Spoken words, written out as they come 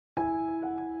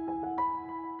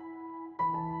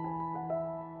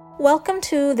Welcome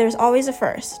to There's Always a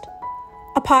First,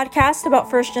 a podcast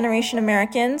about first-generation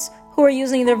Americans who are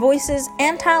using their voices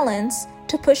and talents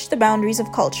to push the boundaries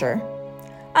of culture.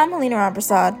 I'm Helena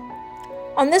Ramprasad.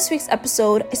 On this week's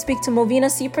episode, I speak to Movina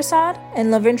C. Prasad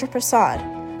and Lavindra Prasad,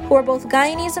 who are both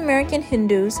Guyanese American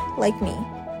Hindus like me.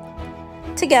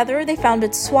 Together, they founded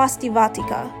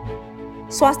Swastivatika.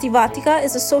 Swastivatika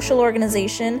is a social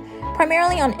organization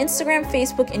primarily on Instagram,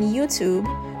 Facebook, and YouTube,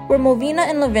 where Movina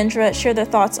and Lavindra share their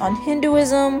thoughts on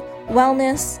Hinduism,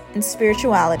 wellness, and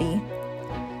spirituality.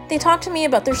 They talk to me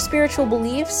about their spiritual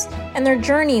beliefs and their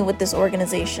journey with this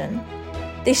organization.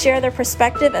 They share their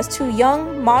perspective as two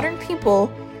young, modern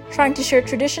people trying to share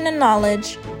tradition and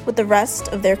knowledge with the rest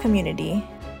of their community.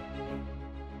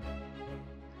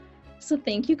 So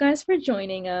thank you guys for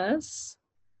joining us.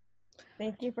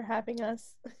 Thank you for having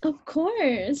us. Of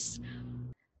course.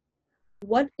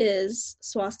 What is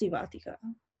Swastivatika?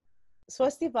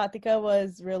 Swastivatika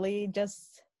was really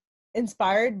just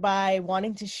inspired by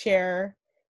wanting to share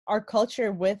our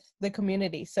culture with the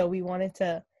community. So we wanted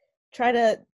to try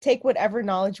to take whatever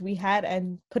knowledge we had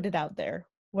and put it out there,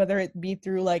 whether it be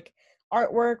through like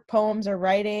artwork, poems, or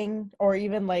writing, or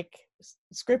even like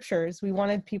scriptures. We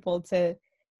wanted people to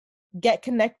get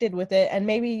connected with it, and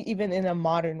maybe even in a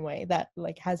modern way that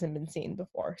like hasn't been seen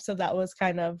before. So that was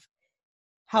kind of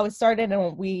how it started and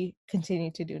what we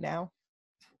continue to do now.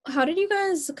 How did you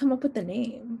guys come up with the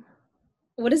name?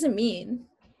 What does it mean?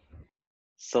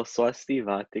 So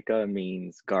Swastivatika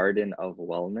means garden of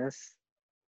wellness,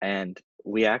 and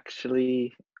we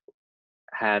actually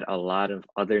had a lot of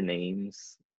other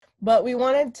names. But we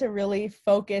wanted to really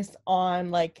focus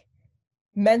on like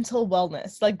mental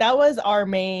wellness. Like that was our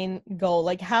main goal.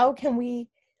 Like how can we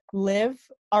live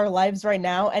our lives right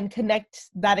now and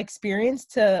connect that experience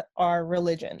to our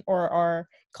religion or our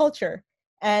culture?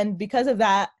 And because of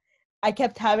that, I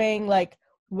kept having like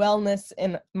wellness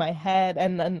in my head.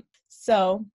 And then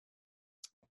so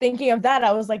thinking of that,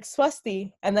 I was like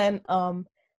Swasti. And then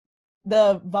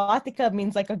the Vatika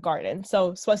means like a garden.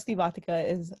 So Swastivatika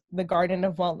is the garden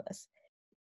of wellness.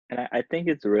 And I think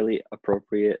it's a really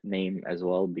appropriate name as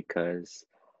well, because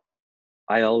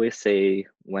I always say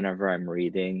whenever I'm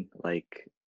reading, like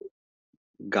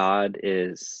God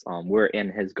is, we're in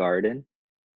his garden.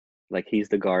 Like he's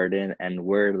the garden and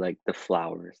we're like the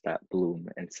flowers that bloom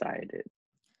inside it.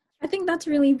 I think that's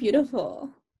really beautiful.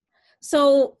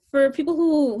 So for people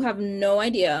who have no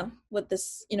idea what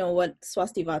this, what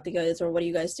Swastivatika is or what do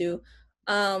you guys do,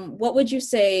 what would you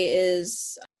say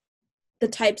is the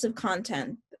types of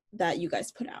content that you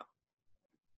guys put out?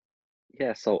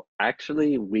 Yeah, so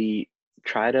actually we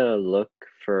try to look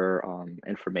for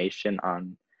information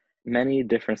on many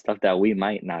different stuff that we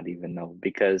might not even know,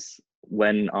 because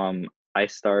when I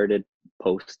started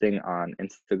posting on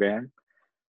Instagram,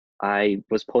 I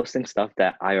was posting stuff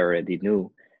that I already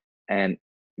knew, and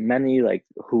many like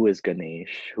who is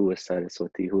Ganesh, who is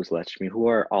Saraswati, who is Lakshmi, who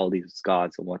are all these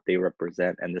gods and what they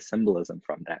represent and the symbolism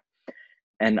from that.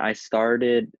 And I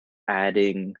started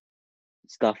adding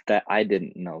stuff that I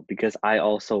didn't know because I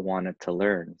also wanted to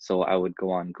learn. So I would go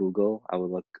on Google, I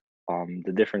would look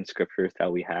the different scriptures that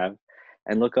we have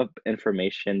and look up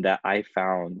information that I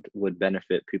found would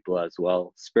benefit people as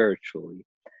well spiritually.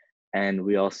 And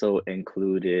we also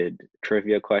included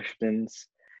trivia questions.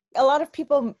 A lot of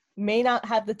people may not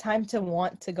have the time to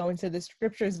want to go into the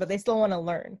scriptures, but they still want to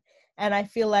learn. And I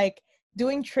feel like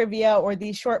doing trivia or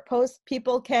these short posts,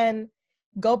 people can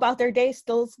go about their day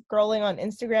still scrolling on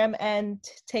Instagram and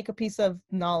take a piece of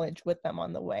knowledge with them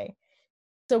on the way.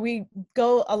 So we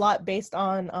go a lot based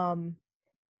on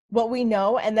what we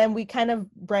know, and then we kind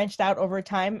of branched out over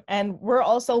time, and we're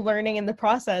also learning in the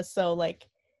process. So like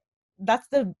that's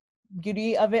the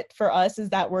beauty of it for us, is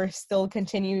that we're still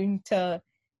continuing to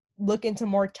look into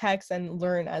more texts and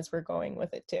learn as we're going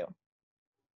with it too.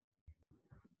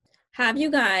 Have you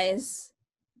guys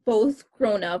both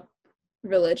grown up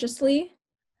religiously?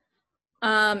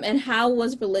 And how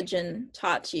was religion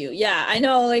taught to you? Yeah, I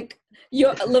know, like,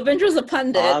 Lavindra's a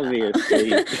pundit.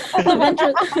 Obviously.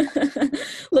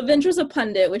 Lavindra's a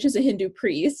pundit, which is a Hindu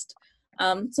priest.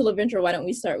 So Lavindra, why don't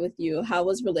we start with you? How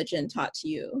was religion taught to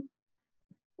you?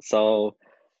 So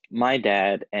my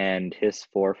dad and his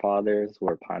forefathers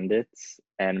were pandits,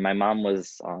 and my mom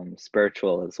was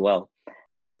spiritual as well.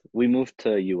 We moved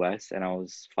to US and I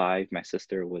was 5. My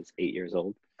sister was 8 years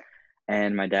old.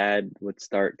 And my dad would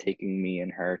start taking me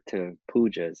and her to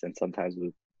pujas, and sometimes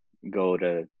we'd go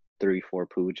to 3-4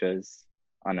 pujas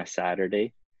on a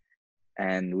Saturday,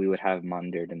 and we would have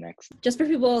mandir the next. Just for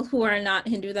people who are not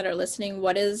Hindu that are listening,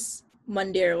 what is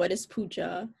mandir? What is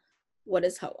puja? What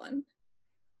is Hawan?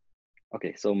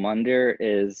 Okay, so mandir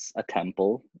is a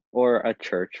temple or a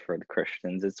church for the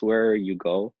Christians. It's where you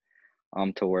go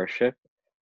to worship.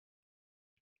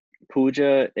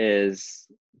 Puja is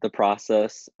the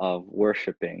process of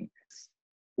worshiping,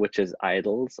 which is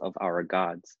idols of our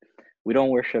gods. We don't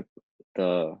worship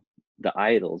the the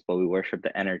idols, but we worship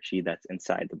the energy that's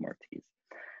inside the murtis.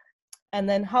 And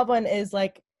then Havan is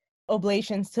like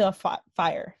oblations to a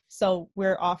fire. So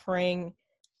we're offering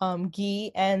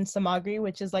ghee and samagri,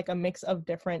 which is like a mix of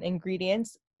different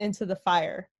ingredients, into the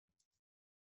fire.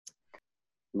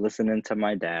 Listening to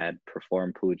my dad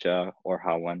perform puja or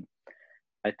hawan,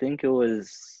 I think it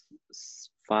was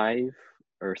 5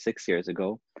 or 6 years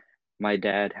ago. My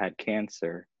dad had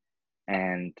cancer,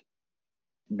 and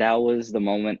that was the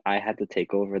moment I had to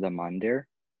take over the mandir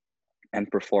and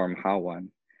perform hawan.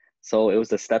 So it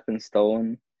was a stepping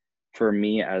stone for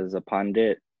me as a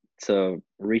pandit to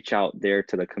reach out there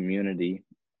to the community.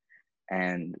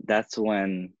 And that's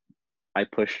when I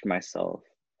pushed myself.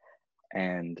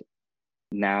 And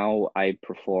now I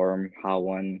perform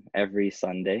hawan every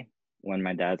Sunday when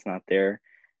my dad's not there.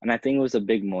 And I think it was a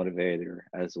big motivator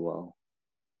as well.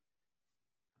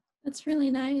 That's really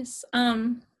nice.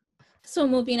 So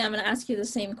Mobina, I'm going to ask you the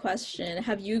same question.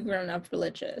 Have you grown up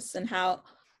religious, and how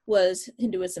was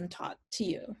Hinduism taught to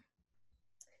you?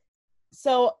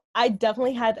 So I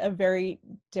definitely had a very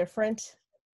different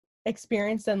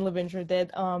experience than Lavindra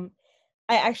did. I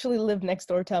actually lived next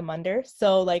door to a mandir.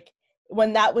 So like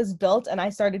when that was built and I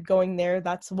started going there,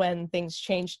 that's when things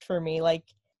changed for me. Like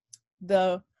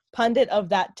the pundit of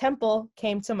that temple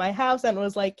came to my house and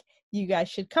was like, you guys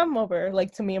should come over,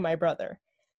 like to me and my brother.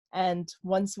 And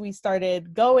once we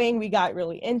started going, we got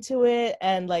really into it.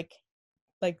 And like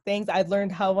things, I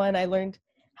learned Havan, I learned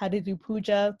how to do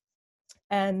puja.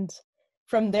 And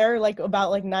from there, like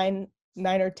about like nine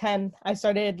or 10, I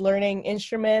started learning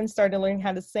instruments, started learning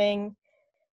how to sing.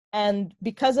 And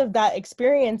because of that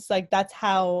experience, like that's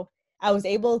how I was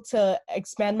able to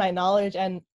expand my knowledge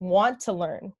and want to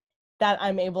learn, that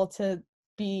I'm able to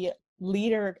be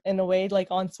leader in a way like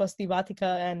on Swasti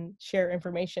Vatika and share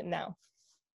information now.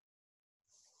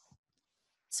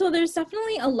 So there's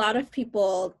definitely a lot of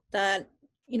people that,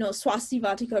 Swasti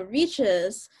Vatika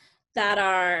reaches that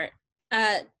are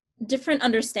at different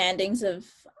understandings of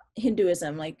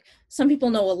Hinduism. Like some people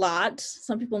know a lot,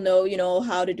 some people know,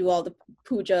 how to do all the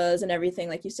pujas and everything,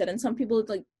 like you said, and some people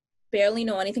like barely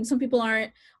know anything. Some people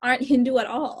aren't Hindu at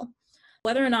all.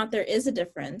 Whether or not there is a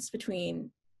difference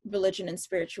between religion and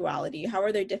spirituality, how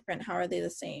are they different? How are they the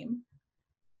same?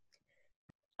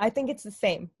 I think it's the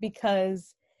same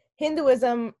because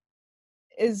Hinduism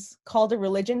is called a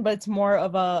religion, but it's more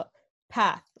of a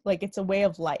path, like it's a way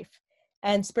of life.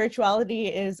 And spirituality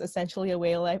is essentially a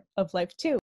way of life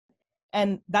too.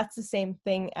 And that's the same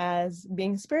thing as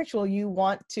being spiritual. You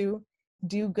want to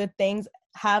do good things,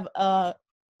 have a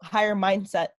higher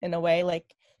mindset in a way,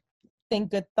 like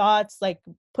think good thoughts, like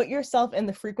put yourself in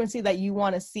the frequency that you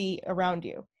want to see around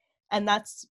you. And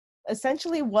that's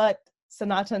essentially what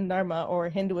Sanatana Dharma or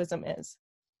Hinduism is.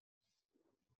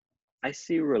 I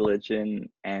see religion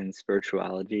and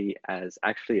spirituality as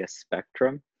actually a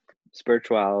spectrum.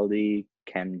 Spirituality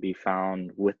can be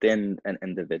found within an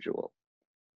individual.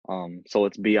 So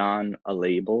it's beyond a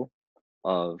label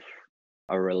of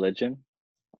a religion,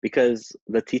 because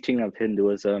the teaching of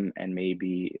Hinduism and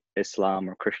maybe Islam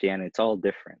or Christianity, it's all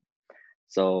different.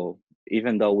 So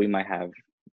even though we might have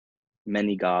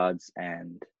many gods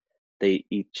and they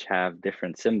each have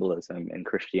different symbolism, in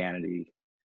Christianity,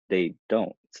 they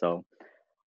don't. So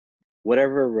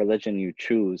whatever religion you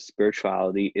choose,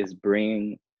 spirituality is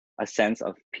bringing a sense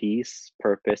of peace,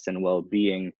 purpose, and well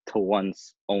being to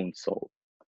one's own soul.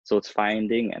 So it's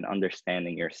finding and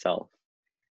understanding yourself.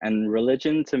 And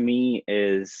religion to me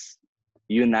is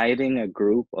uniting a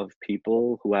group of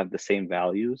people who have the same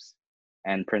values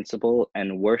and principle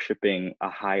and worshiping a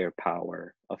higher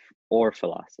power of or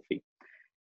philosophy.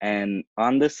 And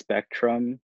on the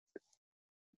spectrum,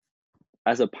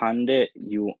 as a pandit,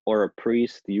 you or a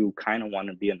priest, you kind of want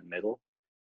to be in the middle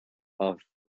of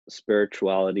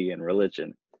spirituality and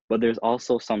religion. But there's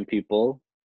also some people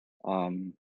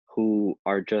who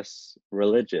are just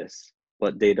religious,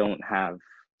 but they don't have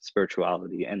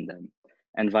spirituality in them,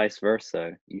 and vice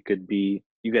versa. You could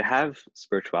have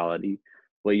spirituality,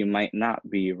 but you might not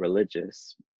be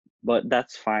religious. But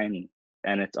that's fine,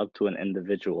 and it's up to an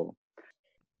individual.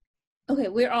 Okay,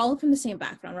 we're all from the same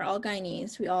background. We're all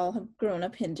Guyanese. We all have grown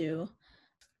up Hindu,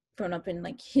 grown up in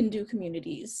like Hindu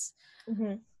communities.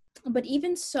 Mm-hmm. But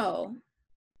even so,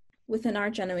 within our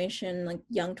generation, like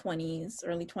young 20s,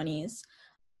 early 20s,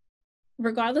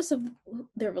 regardless of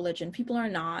their religion, people are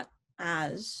not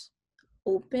as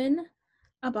open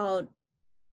about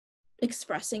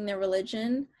expressing their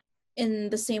religion in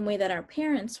the same way that our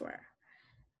parents were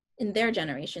in their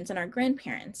generations and our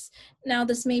grandparents. Now,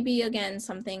 this may be, again,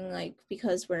 something like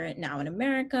because we're now in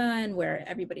America and where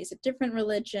everybody's a different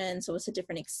religion, so it's a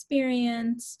different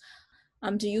experience.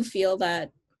 Do you feel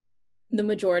that the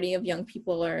majority of young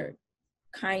people are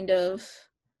kind of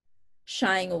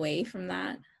shying away from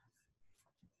that?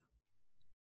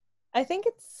 I think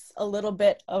it's a little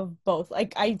bit of both.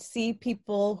 Like, I see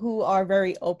people who are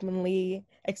very openly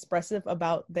expressive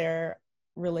about their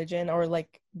religion or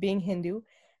like being Hindu,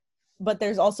 but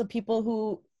there's also people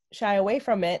who shy away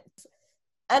from it.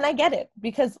 And I get it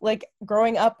because like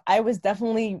growing up, I was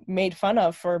definitely made fun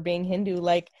of for being Hindu.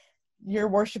 Like, you're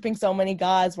worshiping so many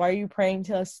gods. Why are you praying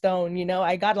to a stone? You know,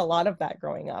 I got a lot of that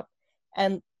growing up.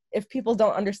 And if people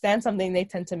don't understand something, they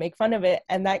tend to make fun of it.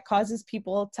 And that causes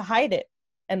people to hide it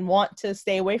and want to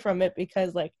stay away from it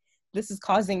because like, this is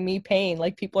causing me pain.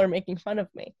 Like, people are making fun of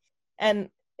me. And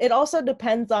it also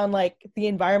depends on like the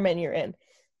environment you're in.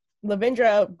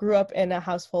 Lavindra grew up in a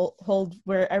household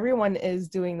where everyone is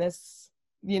doing this,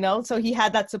 you know, so he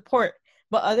had that support.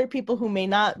 But other people who may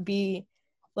not be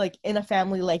like in a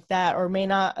family like that or may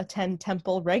not attend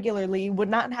temple regularly would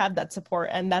not have that support.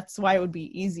 And that's why it would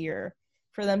be easier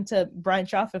for them to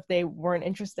branch off if they weren't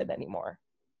interested anymore.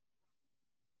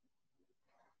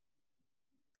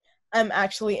 I'm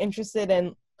actually interested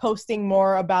in posting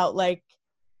more about like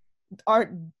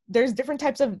there's different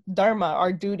types of dharma,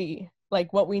 our duty,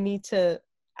 like what we need to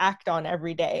act on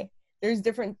every day. There's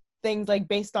different things like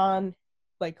based on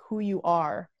like who you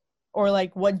are or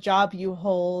like what job you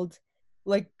hold,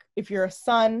 like if you're a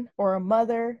son or a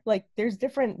mother, like there's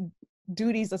different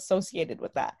duties associated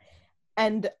with that.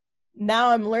 And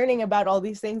now I'm learning about all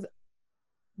these things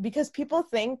because people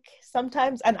think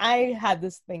sometimes, and I had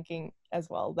this thinking as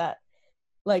well, that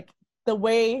like the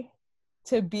way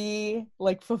to be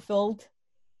like fulfilled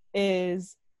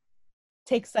is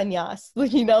take sannyas,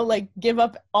 you know, like give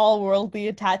up all worldly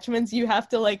attachments. You have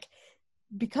to like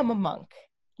become a monk.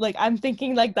 Like I'm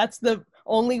thinking like that's the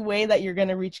only way that you're going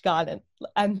to reach God.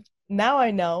 And now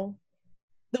I know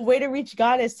the way to reach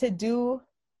God is to do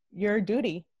your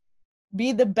duty.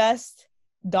 Be the best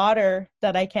daughter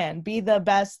that I can. Be the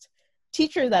best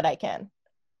teacher that I can.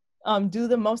 Do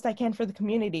the most I can for the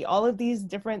community. All of these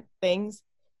different things,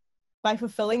 by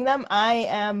fulfilling them, I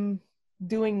am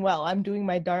doing well. I'm doing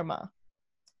my dharma.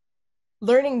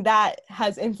 Learning that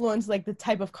has influenced like the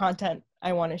type of content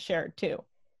I want to share too.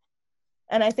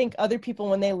 And I think other people,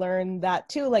 when they learn that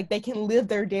too, like they can live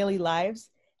their daily lives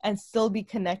and still be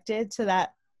connected to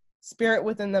that spirit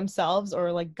within themselves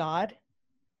or like God.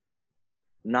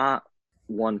 Not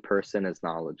one person is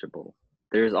knowledgeable.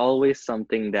 There's always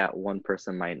something that one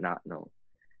person might not know.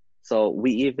 So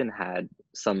we even had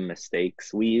some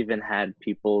mistakes. We even had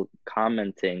people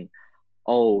commenting,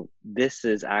 oh, this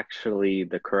is actually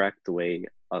the correct way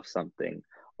of something.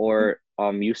 Or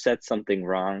you said something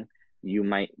wrong. You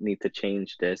might need to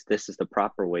change this. This is the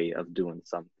proper way of doing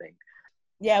something.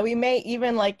 Yeah, we may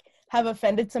even like have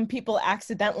offended some people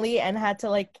accidentally and had to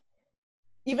like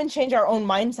even change our own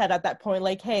mindset at that point.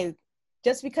 Like, hey,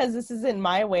 just because this isn't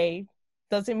my way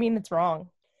doesn't mean it's wrong.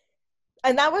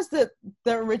 And that was the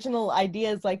original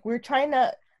idea, is like we're trying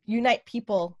to unite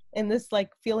people in this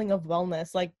like feeling of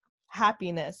wellness, like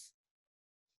happiness.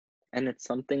 And it's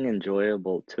something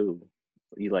enjoyable too.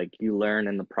 You learn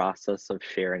in the process of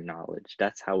sharing knowledge.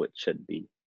 That's how it should be.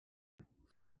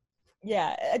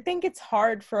 Yeah, I think it's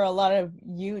hard for a lot of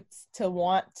youths to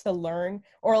want to learn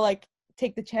or like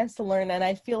take the chance to learn. And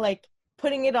I feel like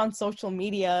putting it on social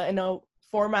media in a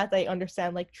format they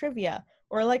understand, like trivia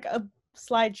or like a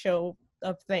slideshow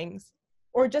of things,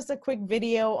 or just a quick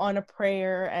video on a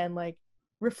prayer and like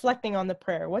reflecting on the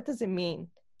prayer. What does it mean?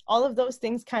 All of those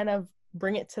things kind of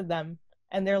bring it to them.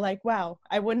 And they're like, wow,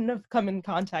 I wouldn't have come in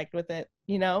contact with it,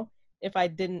 you know, if I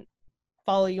didn't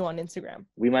follow you on Instagram.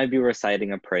 We might be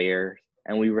reciting a prayer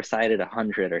and we recite it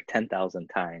 100 or 10,000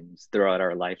 times throughout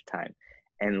our lifetime.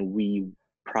 And we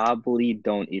probably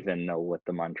don't even know what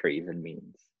the mantra even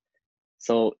means.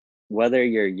 So whether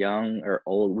you're young or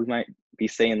old, we might be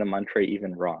saying the mantra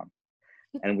even wrong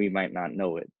and we might not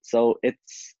know it. So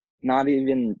it's not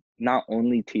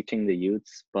only teaching the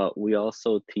youths, but we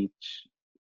also teach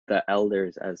the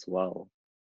elders as well.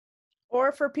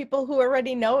 Or for people who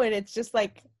already know it, it's just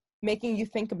like making you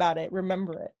think about it,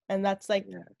 remember it. And that's like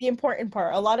the important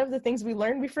part. A lot of the things we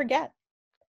learn, we forget.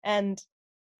 And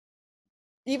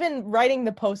even writing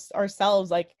the posts ourselves,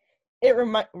 like it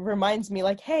reminds me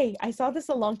like, hey, I saw this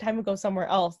a long time ago somewhere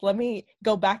else. Let me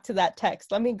go back to that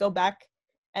text. Let me go back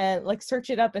and like search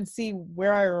it up and see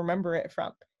where I remember it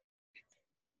from.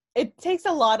 it takes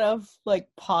a lot of like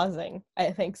pausing.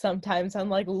 I think sometimes I'm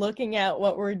like looking at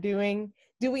what we're doing.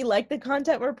 Do we like the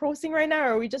content we're posting right now,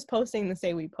 or are we just posting to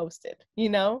say we posted, you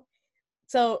know?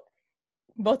 So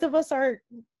both of us are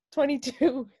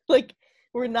 22. Like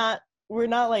we're not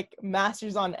like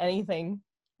masters on anything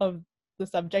of the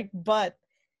subject, but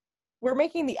we're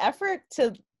making the effort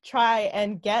to try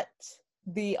and get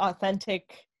the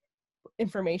authentic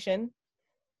information.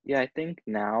 Yeah, I think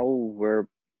now we're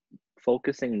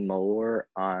focusing more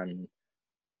on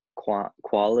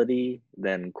quality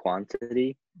than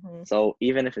quantity. Mm-hmm. So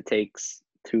even if it takes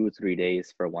 2-3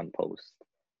 days for one post,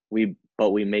 we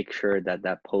make sure that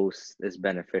that post is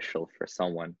beneficial for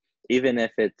someone, even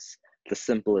if it's the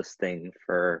simplest thing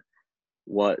for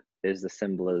what is the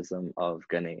symbolism of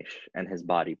Ganesh and his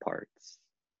body parts.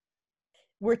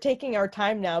 We're taking our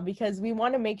time now because we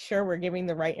want to make sure we're giving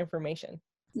the right information.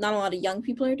 Not a lot of young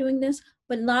people are doing this,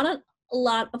 but not a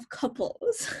lot of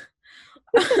couples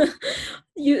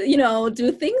you know,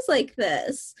 do things like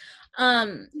this.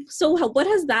 So what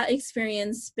has that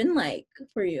experience been like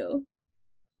for you?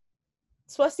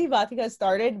 Swasti Vatika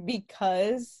started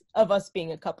because of us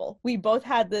being a couple. We both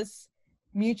had this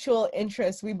mutual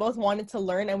interest. We both wanted to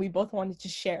learn and we both wanted to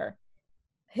share.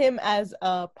 Him as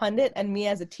a pundit and me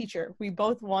as a teacher. We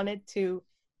both wanted to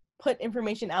put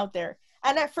information out there.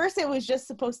 And at first it was just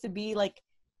supposed to be like,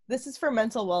 this is for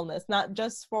mental wellness, not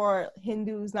just for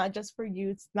Hindus, not just for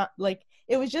youths, not like,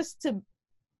 it was just to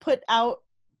put out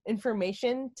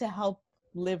information to help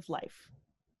live life.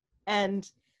 And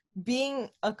being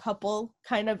a couple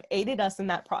kind of aided us in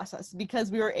that process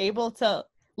because we were able to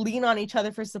lean on each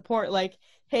other for support. Like,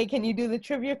 hey, can you do the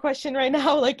trivia question right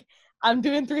now? Like, I'm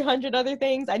doing 300 other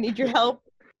things. I need your help.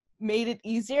 Made it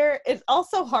easier. It's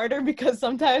also harder because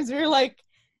sometimes we're like,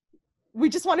 we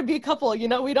just want to be a couple, you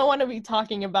know? We don't want to be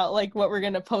talking about like what we're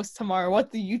going to post tomorrow, what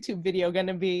the YouTube video going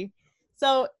to be.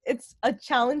 So it's a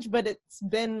challenge, but it's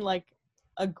been like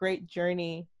a great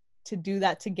journey to do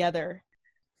that together.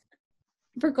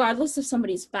 Regardless of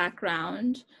somebody's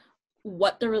background,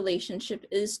 what the relationship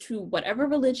is to whatever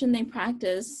religion they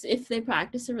practice, if they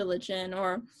practice a religion,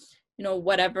 or, you know,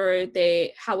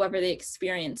 however they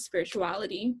experience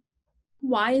spirituality,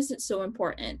 why is it so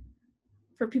important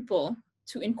for people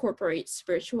to incorporate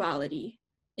spirituality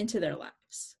into their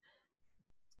lives?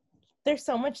 There's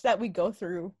so much that we go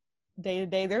through day to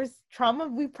day. There's trauma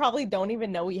we probably don't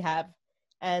even know we have.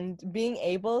 And being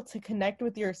able to connect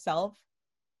with yourself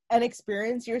and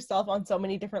experience yourself on so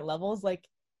many different levels, like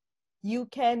you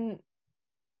can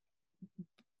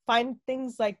find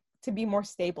things like to be more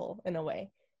stable in a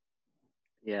way.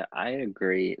 Yeah, I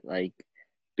agree. Like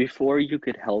before you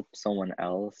could help someone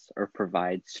else or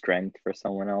provide strength for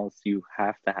someone else, you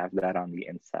have to have that on the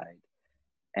inside.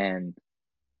 And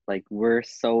like we're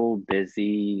so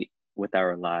busy with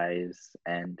our lives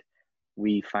and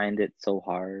we find it so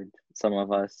hard, some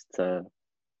of us, to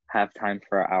have time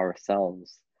for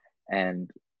ourselves. And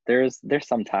there's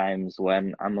some times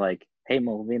when I'm like, hey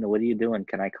Melvina, what are you doing?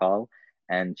 Can I call?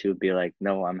 And she would be like,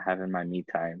 no, I'm having my me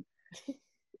time.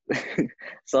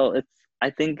 So I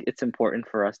think it's important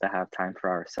for us to have time for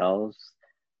ourselves,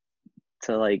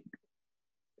 to like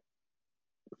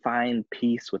find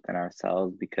peace within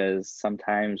ourselves, because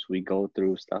sometimes we go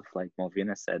through stuff like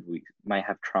Melvina said, we might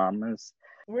have traumas.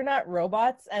 We're not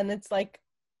robots, and it's like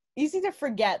easy to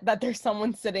forget that there's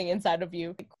someone sitting inside of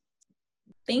you.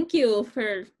 Thank you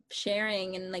for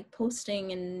sharing and like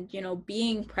posting and, you know,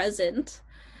 being present,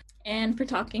 and for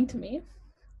talking to me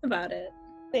about it.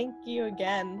 Thank you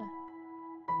again.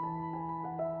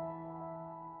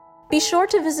 Be sure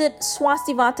to visit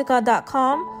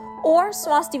swastivatika.com or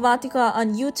Swastivatika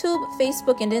on YouTube,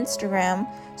 Facebook, and Instagram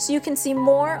so you can see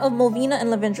more of Melvina and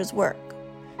Lavendra's work.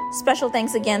 Special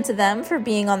thanks again to them for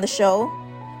being on the show.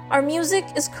 Our music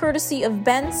is courtesy of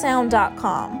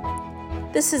bensound.com.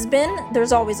 This has been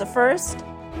There's Always a First.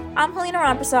 I'm Helena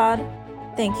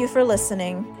Ramprasad. Thank you for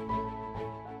listening.